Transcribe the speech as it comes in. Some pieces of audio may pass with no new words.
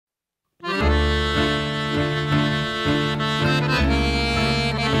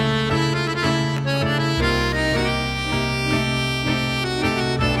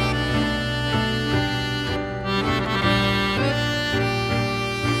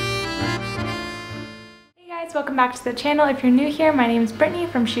guys, welcome back to the channel. If you're new here, my name is Brittany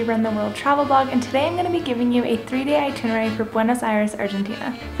from She Run the World Travel Blog, and today I'm going to be giving you a 3-day itinerary for Buenos Aires,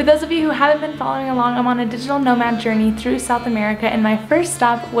 Argentina. For those of you who haven't been following along, I'm on a digital nomad journey through South America, and my first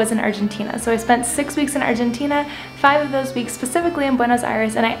stop was in Argentina. So I spent 6 weeks in Argentina, 5 of those weeks specifically in Buenos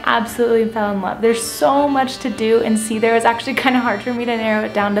Aires, and I absolutely fell in love. There's so much to do and see there. It was actually kind of hard for me to narrow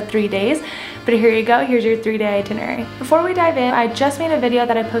it down to 3 days, but here you go. Here's your 3-day itinerary. Before we dive in, I just made a video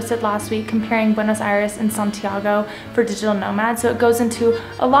that I posted last week comparing Buenos Aires and Santiago for digital nomads, so it goes into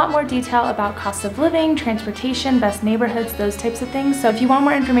a lot more detail about cost of living, transportation, best neighborhoods, those types of things. So if you want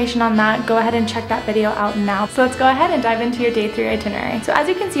more information on that, go ahead and check that video out now. So let's go ahead and dive into your day 3 itinerary. So as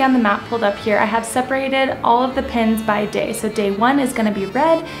you can see on the map pulled up here, I have separated all of the pins by day. So day 1 is going to be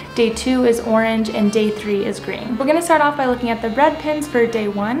red, day 2 is orange, and day 3 is green. We're going to start off by looking at the red pins for day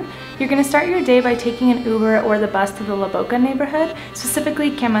 1. You're going to start your day by taking an Uber or the bus to the La Boca neighborhood,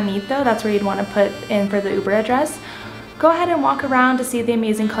 specifically Caminito. That's where you'd want to put in for the Uber address. Go ahead and walk around to see the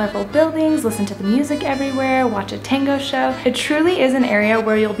amazing colorful buildings, listen to the music everywhere, watch a tango show. It truly is an area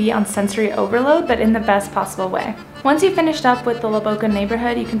where you'll be on sensory overload, but in the best possible way. Once you've finished up with the La Boca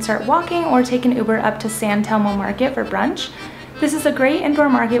neighborhood, you can start walking or take an Uber up to Telmo Market for brunch. This is a great indoor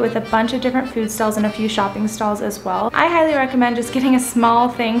market with a bunch of different food stalls and a few shopping stalls as well. I highly recommend just getting a small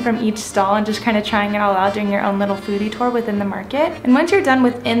thing from each stall and just kind of trying it all out, doing your own little foodie tour within the market. And once you're done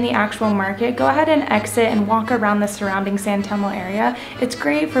within the actual market, go ahead and exit and walk around the surrounding San Telmo area. It's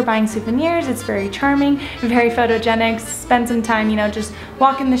great for buying souvenirs, it's very charming, very photogenic. Spend some time, you know, just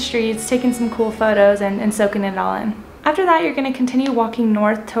walking the streets, taking some cool photos and soaking it all in. After that, you're going to continue walking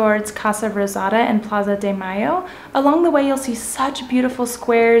north towards Casa Rosada and Plaza de Mayo. Along the way, you'll see such beautiful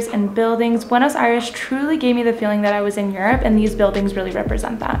squares and buildings. Buenos Aires truly gave me the feeling that I was in Europe, and these buildings really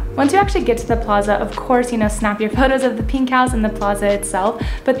represent that. Once you actually get to the plaza, of course, you know, snap your photos of the pink house and the plaza itself,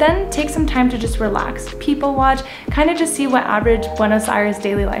 but then take some time to just relax, people watch, kind of just see what average Buenos Aires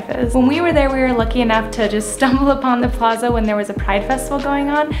daily life is. When we were there, we were lucky enough to just stumble upon the plaza when there was a Pride Festival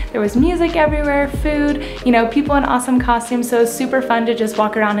going on. There was music everywhere, food, you know, people in awesome costumes, so it's super fun to just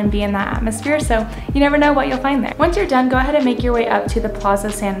walk around and be in that atmosphere, so you never know what you'll find there. Once you're done, go ahead and make your way up to the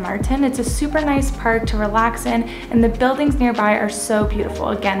Plaza San Martin. It's a super nice park to relax in, and the buildings nearby are so beautiful.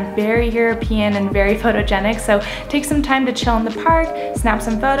 Again, very European and very photogenic, so take some time to chill in the park, snap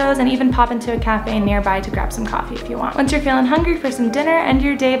some photos, and even pop into a cafe nearby to grab some coffee if you want. Once you're feeling hungry for some dinner, end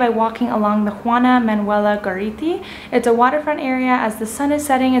your day by walking along the Juana Manuela Gorriti. It's a waterfront area. As the sun is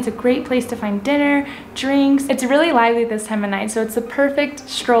setting, it's a great place to find dinner, drinks. It's really lively this time of night, so it's the perfect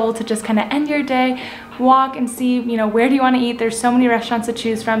stroll to just kind of end your day, walk and see, you know, where do you want to eat. There's so many restaurants to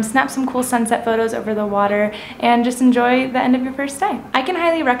choose from, snap some cool sunset photos over the water, and just enjoy the end of your first day. I can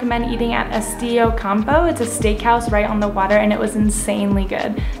highly recommend eating at Estilo Campo. It's a steakhouse right on the water, and it was insanely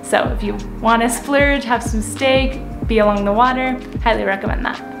good. So if you want to splurge, have some steak, be along the water, highly recommend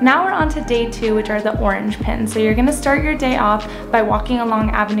that. Now we're on to day 2, which are the orange pins. So you're going to start your day off by walking along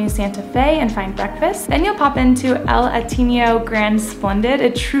Avenue Santa Fe and find breakfast. Then you'll pop into El Ateneo Grand Splendid.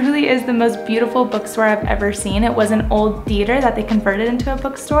 It truly is the most beautiful bookstore I've ever seen. It was an old theater that they converted into a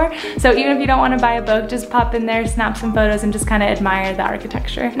bookstore. So even if you don't want to buy a book, just pop in there, snap some photos, and just kind of admire the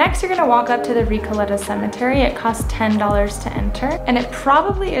architecture. Next, you're going to walk up to the Recoleta Cemetery. It costs $10 to enter, and it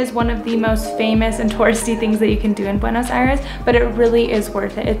probably is one of the most famous and touristy things that you can do in Buenos Aires, but it really is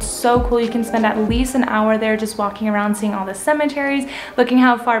worth it. It's so cool. You can spend at least an hour there just walking around, seeing all the cemeteries, looking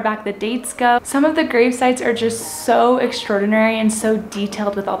how far back the dates go. Some of the grave sites are just so extraordinary and so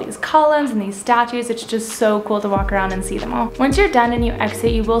detailed with all these columns and these statues. It's just so cool to walk around and see them all. Once you're done and you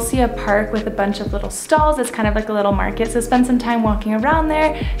exit, you will see a park with a bunch of little stalls. It's kind of like a little market, so spend some time walking around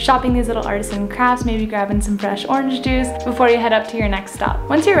there, shopping these little artisan crafts, maybe grabbing some fresh orange juice before you head up to your next stop.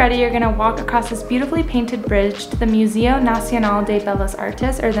 Once you're ready, you're going to walk across this beautifully painted bridge to the Museo Nacional de Bellas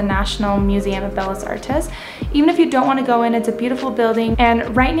Artes, or the National Museum of Bellas Artes. Even if you don't want to go in, it's a beautiful building,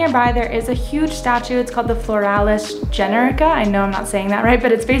 and right nearby there is a huge statue. It's called the Floralis Generica. I know I'm not saying that right,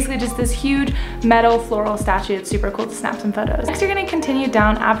 but it's basically just this huge metal floral statue. It's super cool to snap some photos. Next, you're going to continue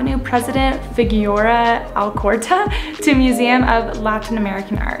down Avenue President Figueroa Alcorta to Museum of Latin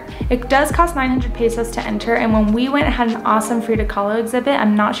American Art. It does cost 900 pesos to enter, and when we went, it had an awesome Frida Kahlo exhibit.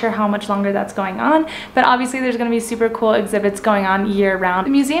 I'm not sure how much longer that's going on, but obviously there's going to be super cool exhibits going on year round.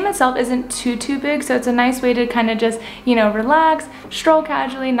 The museum itself isn't too big, so it's a nice way to kind of just, you know, relax, stroll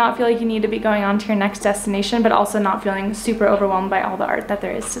casually, not feel like you need to be going on to your next destination, but also not feeling super overwhelmed by all the art that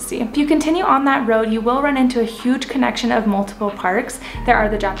there is to see. If you continue on that road, you will run into a huge connection of multiple parks. There are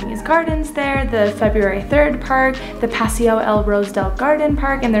the Japanese gardens there, the February 3rd park, the Paseo El Rosedale Garden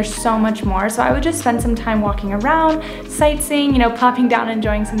Park, and there's so much more. So I would just spend some time walking around, sightseeing, you know, plopping down,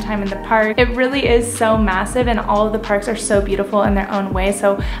 enjoying some time in the park. It really is so massive, and all of the parks are so beautiful in their own way.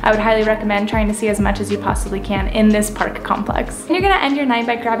 So I would highly recommend trying to see as much as you possibly can in this park complex. And you're gonna end your night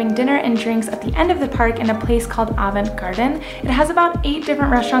by grabbing dinner and drinks at the end of the park in a place called Avant Garden. It has about 8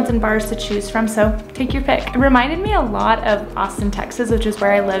 different restaurants and bars to choose from, so take your pick. It reminded me a lot of Austin, Texas, which is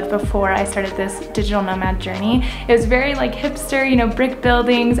where I lived before I started this digital nomad journey. It was very like hipster, you know, brick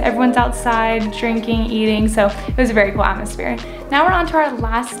buildings, everyone's outside drinking, eating, so it was a very cool atmosphere. Now we're on to our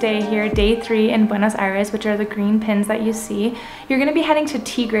last day here, day 3 in Buenos Aires, which are the green pins that you see. You're gonna be heading to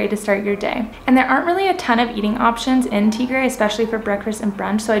Tigre to start your day. And there aren't really a ton of eating options in Tigre, especially for breakfast and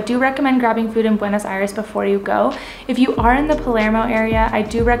brunch, so I do recommend grabbing food in Buenos Aires before you go. If you are in the Palermo area, I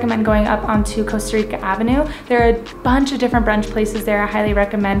do recommend going up onto Costa Rica Avenue. There are a bunch of different brunch places there. I highly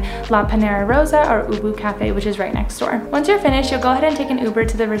recommend La Panera Rosa or Uppbeat Cafe, which is right next door. Once you're finished, you'll go ahead and take an Uber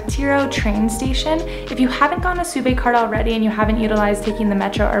to the Retiro train station. If you haven't gotten a Sube card already and you haven't utilized taking the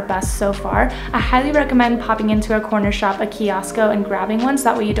metro or bus so far, I highly recommend popping into a corner shop, a kiosco, and grabbing one so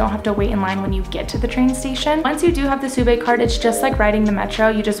that way you don't have to wait in line when you get to the train station. Once you do have the Sube card, it's just like riding the metro.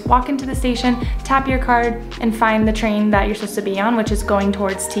 You just walk into the station, tap your card, and find the train that you're supposed to be on, which is going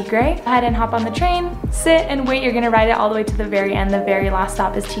towards Tigre. Go ahead and hop on the train, sit and wait. You're gonna ride it all the way to the very end. The very last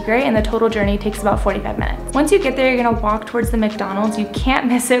stop is Tigre, and the total journey takes about 45 minutes. Once you get there, you're gonna walk towards the McDonald's. You can't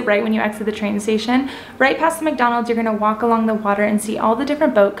miss it right when you exit the train station. Right past the McDonald's, you're gonna walk along the water and see all the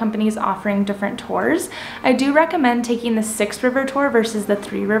different boat companies offering different tours. I do recommend taking the 6 river tour versus the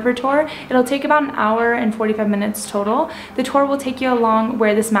 3 river tour. It'll take about an hour and 45 minutes total. The tour will take you along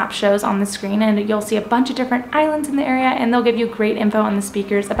where this map shows on the screen, and you'll see a bunch of different islands in the area, and they'll give you great info on the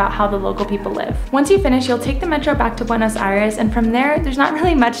speakers about how the local people live. Once you finish, you'll take the metro back to Buenos Aires, and from there, there's not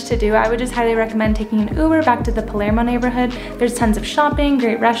really much to do. I would just highly recommend taking an Uber back to the Palermo neighborhood. There's tons of shopping,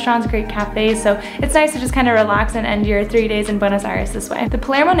 great restaurants, great cafes, so it's nice to just kind of relax and end your 3 days in Buenos Aires this way. The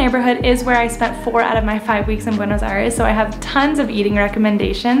Palermo neighborhood is where I spent 4 out of my 5 weeks in Buenos Aires, so I have tons of eating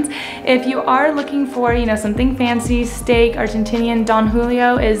recommendations. If you are looking for, you know, something fancy, steak, Argentinian, Don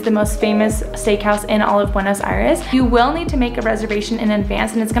Julio is the most famous steakhouse in all of Buenos Aires. You will need to make a reservation in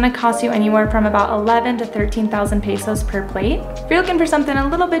advance, and it's gonna cost you anywhere from about 11 to 13,000 pesos per plate. If you're looking for something a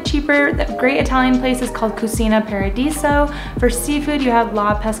little bit cheaper, the great Italian place is called Cucina Paradiso. For seafood, you have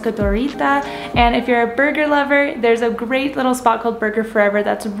La Pescadorita, and if you're a burger lover, there's a great little spot called Burger Forever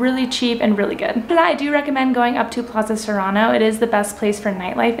that's really cheap and really good. For that, I do recommend going up to Plaza Serrano. It is the best place for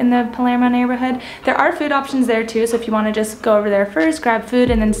nightlife in the Palermo neighborhood. There are food options there too, so if you want to just go over there first, grab food,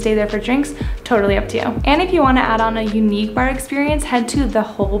 and then stay there for drinks, totally up to you. And if you want to add on a unique bar experience, head to the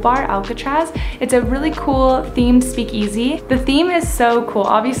Whole Bar Alcatraz. It's a really cool themed speakeasy. The theme is so cool.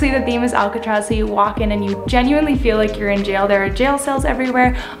 Obviously the theme is Alcatraz, so you walk in and you genuinely feel like you're in jail. There are jail cells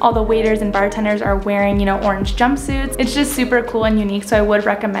everywhere. All the waiters and bartenders are wearing, you know, orange jumpsuits. It's just super cool and unique, so I would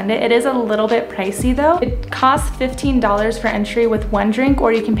recommend it. It is a little bit pricey though. It costs $15 for entry with 1 drink,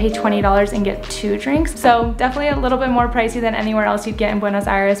 or you can pay $20 and get 2 drinks. So definitely a little bit more pricey than anywhere else you'd get in Buenos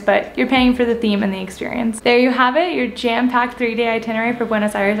Aires, but you're paying for the theme and the experience. There you have it, your jam-packed 3-day itinerary for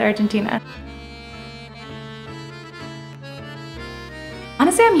Buenos Aires, Argentina.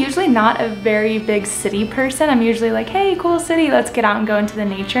 Honestly, I'm usually not a very big city person. I'm usually like, hey, cool city, let's get out and go into the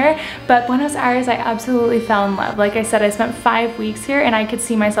nature. But Buenos Aires, I absolutely fell in love. Like I said, I spent 5 weeks here and I could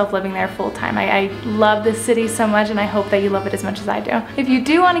see myself living there full time. I love this city so much, and I hope that you love it as much as I do. If you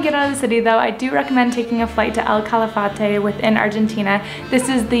do want to get out of the city though, I do recommend taking a flight to El Calafate within Argentina. This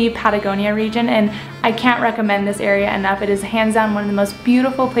is the Patagonia region, and I can't recommend this area enough. It is hands down one of the most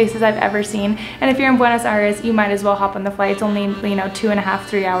beautiful places I've ever seen. And if you're in Buenos Aires, you might as well hop on the flight. It's only, you know,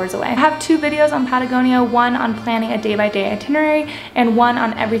 2.5–3 hours away. I have 2 videos on Patagonia, one on planning a day-by-day itinerary and one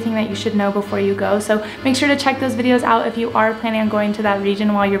on everything that you should know before you go. So make sure to check those videos out if you are planning on going to that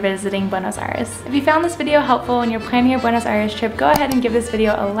region while you're visiting Buenos Aires. If you found this video helpful and you're planning your Buenos Aires trip, go ahead and give this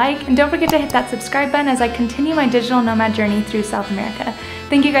video a like, and don't forget to hit that subscribe button as I continue my digital nomad journey through South America.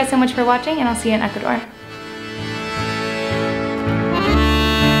 Thank you guys so much for watching, and I'll see you in Ecuador.